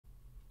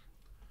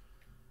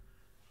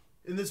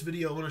In this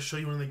video, I want to show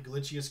you one of the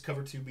glitchiest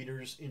cover 2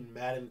 beaters in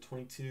Madden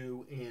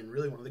 22 and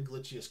really one of the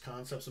glitchiest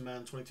concepts in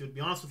Madden 22. To be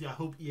honest with you, I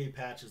hope EA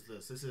patches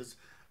this. This is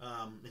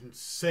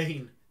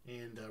insane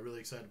and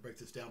really excited to break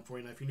this down for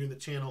you. Now, if you're new to the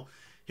channel,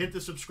 hit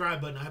the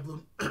subscribe button. I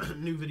upload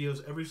new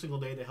videos every single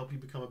day to help you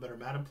become a better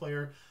Madden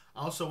player.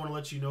 I also want to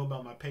let you know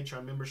about my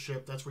Patreon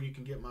membership. That's where you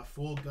can get my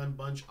full Gun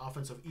Bunch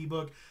offensive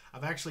ebook.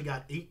 I've actually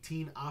got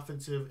 18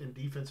 offensive and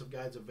defensive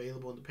guides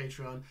available in the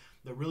Patreon.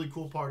 The really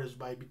cool part is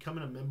by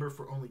becoming a member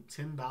for only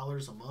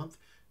 $10 a month,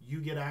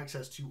 you get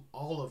access to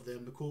all of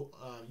them.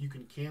 You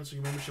can cancel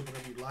your membership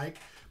whenever you like,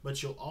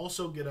 but you'll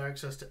also get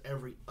access to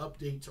every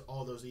update to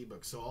all those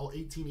ebooks. So all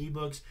 18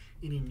 ebooks,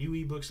 any new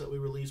ebooks that we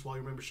release while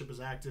your membership is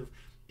active,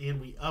 and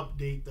we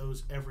update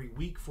those every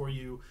week for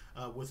you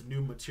with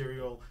new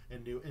material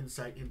and new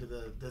insight into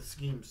the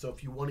scheme. So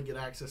if you want to get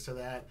access to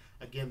that,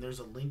 again, there's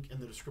a link in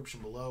the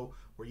description below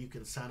where you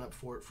can sign up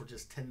for it for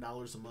just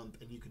 $10 a month,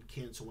 and you can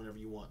cancel whenever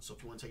you want. So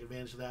if you want to take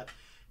advantage of that,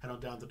 head on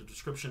down to the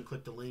description,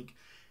 click the link,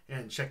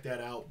 and check that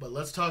out. But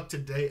let's talk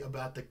today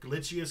about the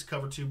glitchiest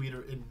cover 2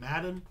 beater in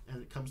Madden,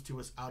 and it comes to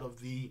us out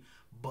of the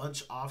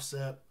bunch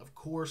offset, of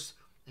course,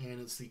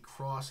 and it's the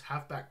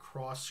halfback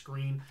cross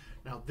screen.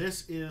 Now,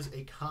 this is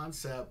a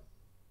concept,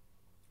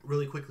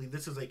 really quickly,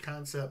 this is a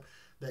concept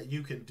that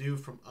you can do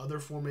from other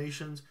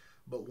formations,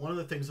 but one of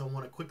the things I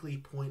want to quickly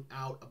point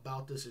out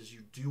about this is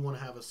you do want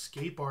to have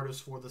escape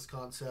artists for this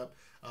concept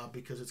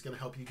because it's going to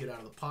help you get out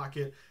of the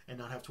pocket and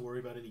not have to worry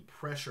about any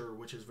pressure,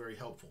 which is very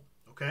helpful,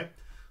 okay?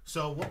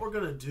 So what we're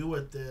going to do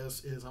with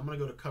this is I'm going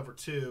to go to cover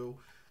 2,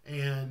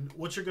 and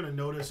what you're going to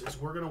notice is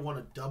we're going to want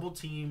to double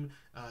team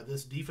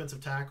this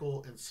defensive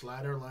tackle and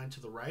slide our line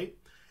to the right.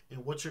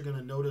 And what you're going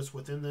to notice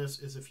within this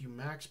is if you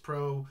max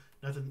pro,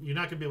 you're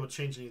not going to be able to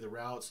change any of the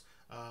routes.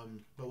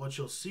 But what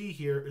you'll see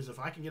here is if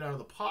I can get out of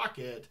the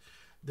pocket,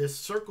 this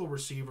circle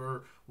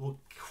receiver will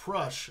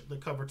crush the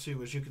cover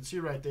 2, as you can see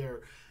right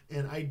there.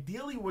 And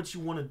ideally what you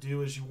want to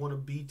do is you want to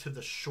be to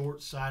the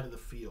short side of the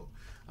field.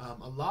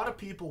 A lot of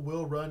people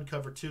will run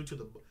cover 2 to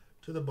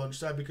the bunch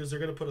side because they're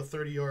going to put a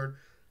 30-yard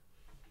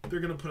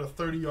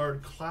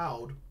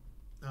cloud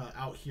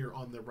out here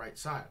on the right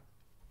side.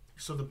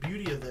 So the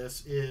beauty of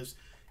this is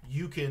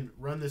you can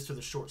run this to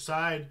the short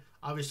side.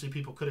 Obviously,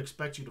 people could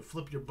expect you to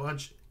flip your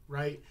bunch,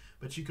 right?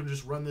 But you can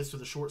just run this to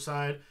the short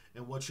side,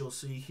 and what you'll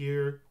see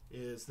here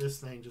is this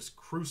thing just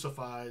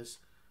crucifies.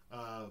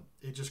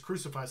 It just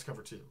crucifies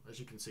cover 2, as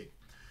you can see.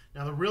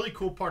 Now, the really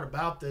cool part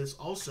about this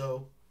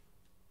also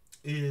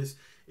is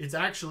it's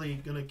actually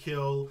going to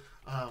kill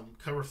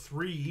cover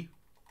 3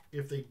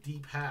 if they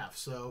deep half.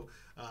 So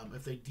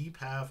if they deep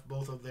half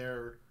both of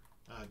their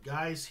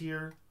guys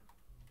here,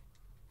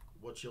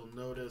 what you'll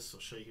notice, I'll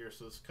show you here,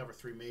 so it's cover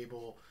 3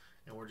 Mabel,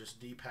 and we're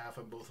just deep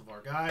halfing both of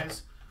our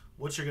guys.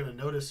 What you're going to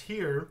notice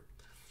here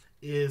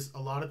is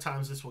a lot of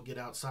times this will get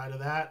outside of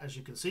that, as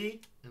you can see,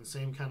 and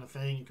same kind of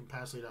thing, you can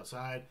pass it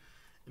outside.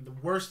 And the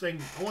worst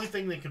thing, the only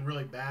thing that can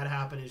really bad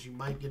happen is you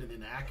might get an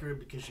inaccurate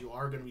because you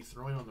are going to be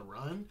throwing on the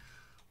run.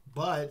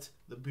 But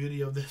the beauty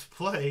of this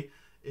play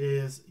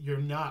is you're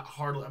not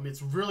hard. I mean,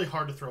 it's really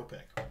hard to throw a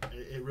pick.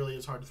 It really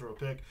is hard to throw a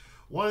pick.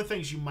 One of the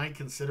things you might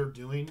consider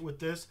doing with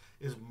this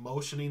is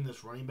motioning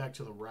this running back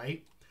to the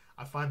right.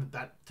 I find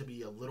that to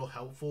be a little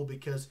helpful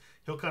because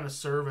he'll kind of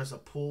serve as a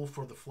pull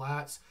for the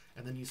flats.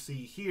 And then you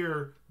see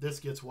here, this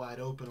gets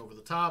wide open over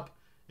the top,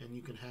 and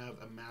you can have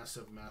a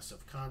massive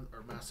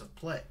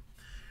play.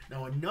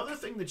 Now, another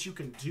thing that you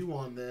can do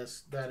on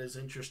this that is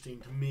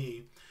interesting to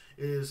me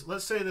is,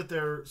 let's say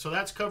that so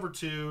that's cover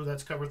 2,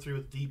 that's cover 3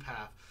 with deep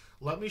half.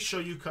 Let me show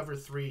you cover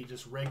 3,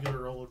 just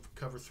regular old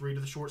cover 3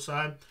 to the short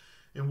side.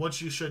 And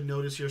what you should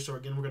notice here, so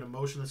again, we're going to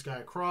motion this guy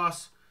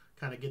across,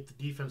 kind of get the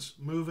defense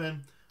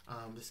moving.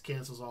 This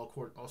cancels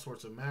all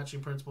sorts of matching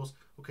principles.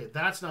 Okay,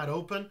 that's not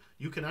open.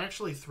 You can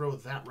actually throw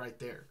that right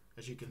there,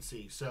 as you can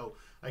see. So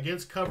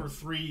against cover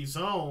 3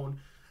 zone,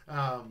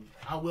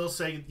 I will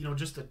say,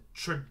 just a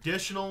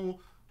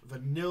traditional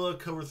vanilla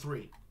cover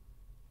 3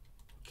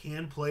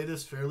 can play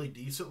this fairly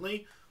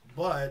decently.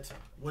 But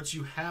what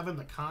you have in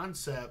the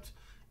concept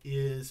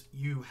is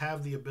you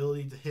have the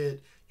ability to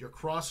hit your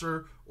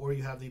crosser, or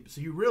you have so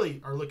you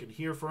really are looking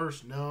here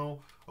first. No.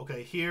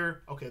 Okay,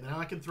 here. Okay, now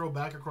I can throw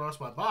back across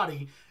my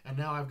body, and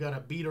now I've got a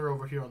beater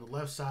over here on the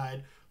left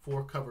side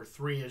for cover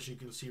 3, as you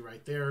can see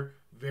right there.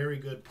 Very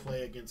good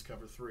play against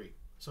cover 3.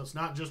 So it's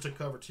not just a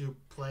cover 2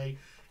 play.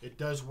 It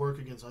does work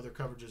against other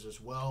coverages as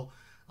well.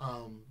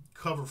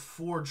 Cover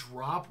 4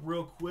 drop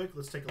real quick.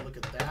 Let's take a look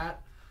at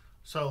that.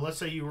 So let's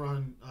say you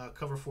run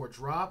cover 4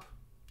 drop.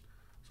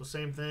 So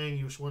same thing,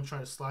 you just want to try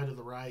to slide to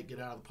the right, get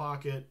out of the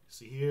pocket.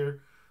 See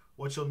here,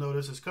 what you'll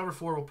notice is cover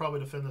 4 will probably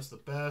defend this the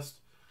best,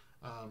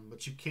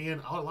 but you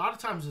can, a lot of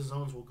times the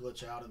zones will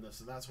glitch out in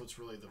this, and that's what's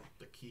really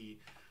the key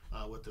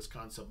with this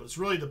concept. But it's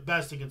really the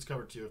best against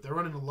cover 2. If they're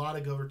running a lot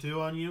of cover 2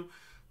 on you,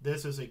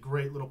 this is a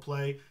great little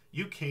play.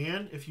 You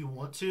can, if you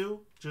want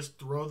to, just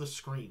throw the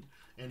screen.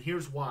 And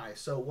here's why.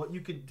 So what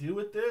you can do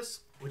with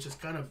this, which is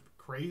kind of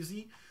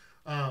crazy,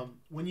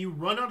 when you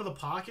run out of the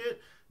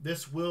pocket,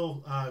 this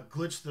will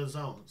glitch the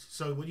zones.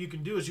 So what you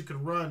can do is you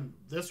can run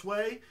this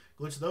way,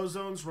 glitch those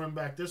zones, run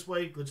back this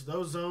way, glitch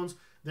those zones,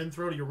 then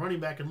throw to your running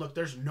back, and look,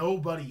 there's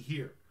nobody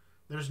here.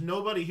 There's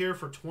nobody here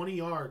for 20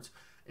 yards,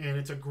 and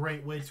it's a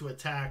great way to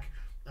attack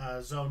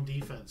zone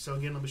defense. So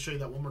again, let me show you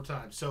that one more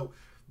time. So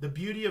the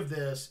beauty of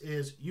this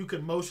is you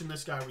can motion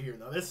this guy over here.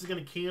 Now this is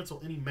going to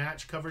cancel any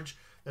match coverage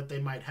that they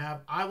might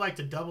have. I like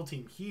to double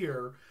team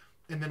here,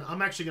 and then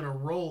I'm actually going to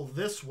roll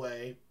this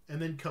way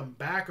and then come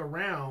back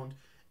around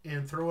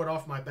and throw it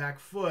off my back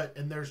foot,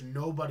 and there's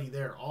nobody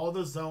there. All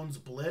the zones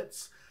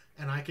blitz,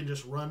 and I can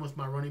just run with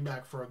my running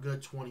back for a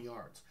good 20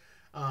 yards.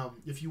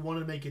 If you want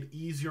to make it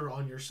easier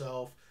on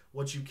yourself,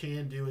 what you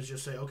can do is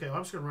just say, okay, well,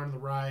 I'm just going to run to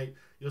the right.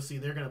 You'll see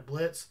they're going to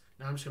blitz.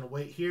 Now I'm just going to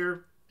wait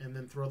here and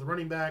then throw the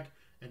running back,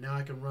 and now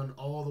I can run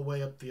all the way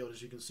upfield,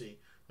 as you can see.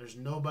 There's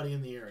nobody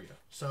in the area.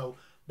 So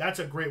that's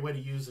a great way to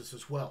use this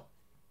as well.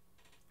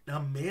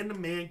 Now,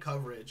 man-to-man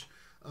coverage.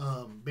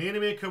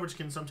 Man-to-man coverage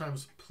can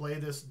sometimes play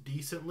this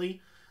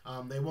decently.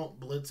 They won't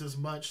blitz as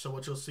much. So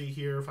what you'll see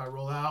here, if I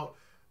roll out,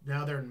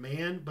 now they're in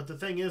man. But the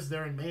thing is,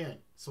 they're in man.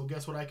 So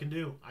guess what I can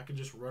do? I can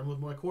just run with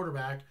my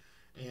quarterback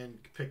and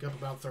pick up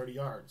about 30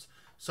 yards.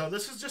 So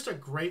this is just a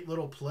great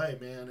little play,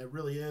 man. It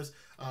really is.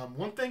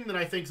 One thing that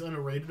I think is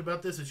underrated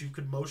about this is you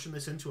could motion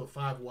this into a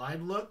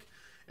 5-wide look.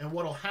 And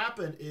what will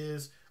happen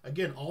is,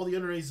 again, all the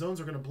underneath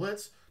zones are going to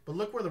blitz. But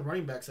look where the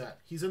running back's at.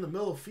 He's in the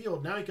middle of the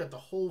field. Now you got the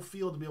whole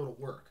field to be able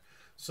to work.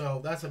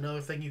 So that's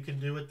another thing you can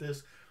do with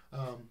this.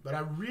 But I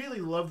really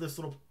love this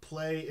little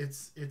play.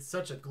 It's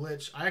such a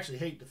glitch. I actually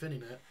hate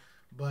defending it.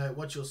 But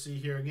what you'll see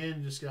here, again,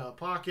 you just get out of the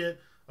pocket.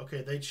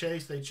 Okay, they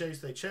chase, they chase,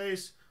 they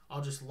chase.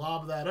 I'll just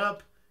lob that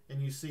up.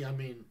 And you see, I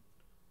mean,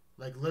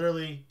 like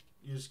literally,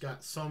 you just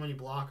got so many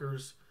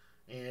blockers.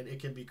 And it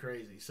can be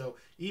crazy. So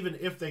even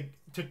if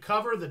to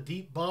cover the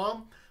deep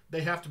bomb,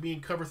 they have to be in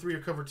cover 3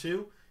 or cover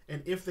 2.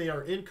 And if they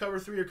are in cover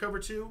 3 or cover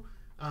 2,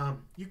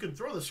 you can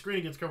throw the screen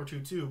against cover 2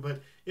 too.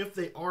 But if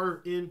they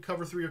are in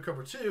cover 3 or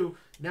cover 2,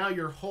 now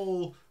your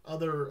whole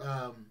other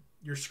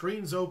your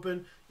screen's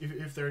open.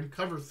 If they're in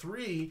cover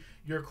 3,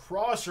 your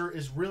crosser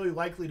is really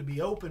likely to be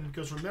open,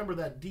 because remember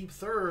that deep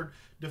third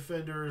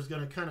defender is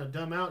going to kind of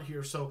dumb out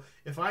here. So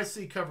if I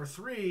see cover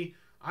 3,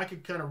 I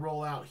could kind of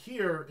roll out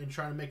here and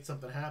try to make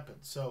something happen.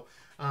 So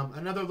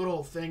another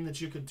little thing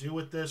that you could do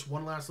with this,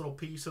 one last little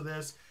piece of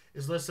this,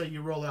 is let's say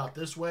you roll out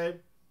this way.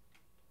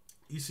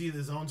 You see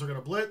the zones are going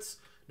to blitz.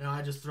 Now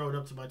I just throw it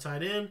up to my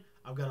tight end.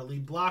 I've got a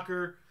lead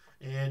blocker.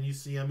 And you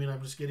see, I mean,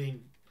 I'm just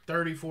getting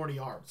 30, 40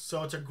 yards.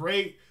 So it's a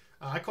great,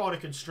 I call it a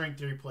constraint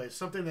theory play. It's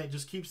something that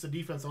just keeps the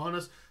defense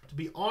honest. To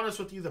be honest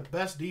with you, the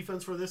best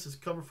defense for this is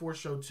cover 4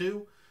 show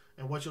 2.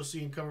 And what you'll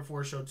see in cover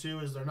 4 show 2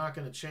 is they're not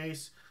going to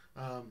chase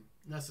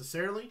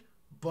necessarily.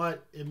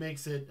 But it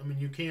makes it, I mean,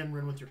 you can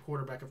run with your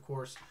quarterback, of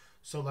course.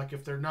 So, like,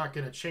 if they're not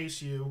going to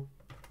chase you,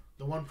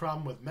 the one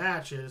problem with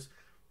match is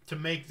to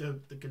make the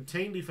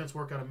contained defense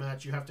work out of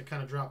match, you have to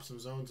kind of drop some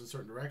zones in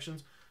certain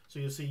directions. So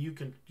you'll see you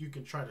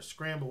can try to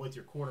scramble with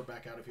your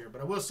quarterback out of here.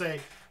 But I will say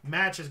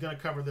match is going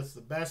to cover this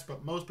the best,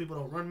 but most people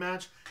don't run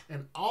match.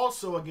 And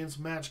also against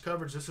match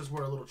coverage, this is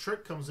where a little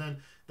trick comes in.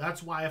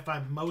 That's why if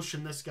I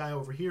motion this guy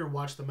over here,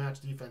 watch the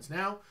match defense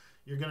now,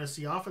 you're going to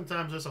see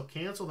oftentimes this will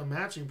cancel the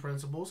matching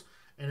principles,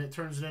 and it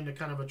turns it into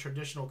kind of a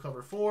traditional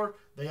cover 4.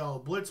 They all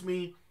blitz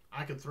me.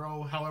 I can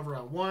throw however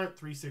I want,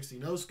 360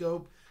 no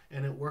scope,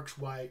 and it works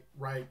right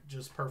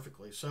just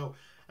perfectly. So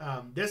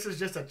this is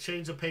just a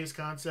change of pace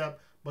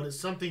concept, but it's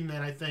something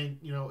that I think,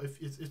 you know, if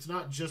it's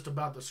not just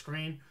about the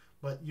screen,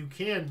 but you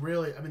can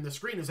really, I mean, the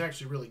screen is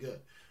actually really good.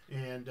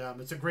 And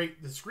it's a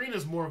great, the screen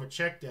is more of a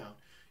check down.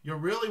 You're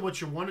really,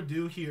 what you want to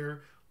do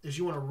here is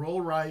you want to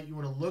roll right. You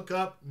want to look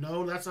up.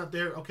 No, that's not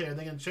there. Okay, are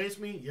they going to chase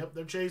me? Yep,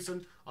 they're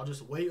chasing. I'll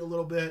just wait a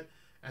little bit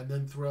and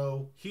then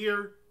throw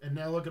here. And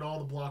now look at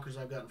all the blockers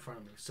I've got in front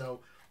of me.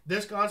 So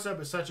this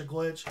concept is such a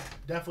glitch.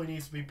 Definitely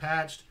needs to be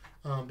patched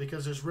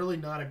because there's really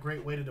not a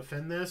great way to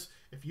defend this.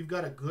 If you've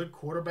got a good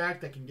quarterback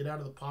that can get out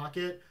of the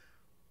pocket,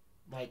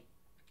 like,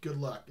 good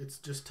luck. It's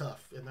just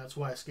tough. And that's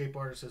why Escape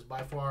Artist is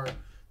by far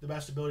the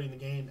best ability in the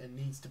game and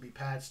needs to be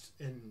patched.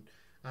 And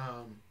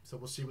so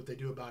we'll see what they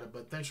do about it.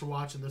 But thanks for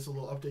watching. This is a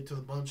little update to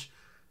the bunch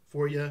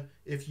for you.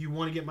 If you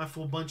want to get my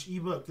full bunch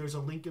ebook, there's a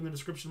link in the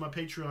description of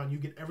my Patreon. You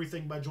get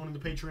everything by joining the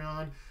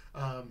Patreon,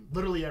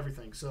 literally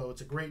everything. So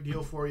it's a great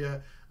deal for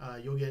you.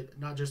 You'll get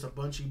not just a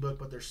bunch ebook,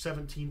 but there's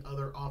 17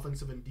 other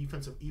offensive and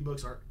defensive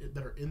ebooks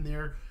that are in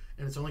there,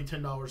 and it's only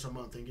 $10 a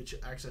month and get you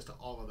access to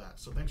all of that.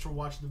 So thanks for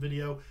watching the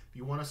video. If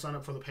you want to sign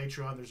up for the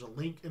Patreon, there's a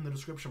link in the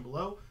description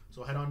below.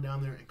 So head on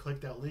down there and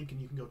click that link,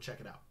 and you can go check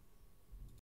it out.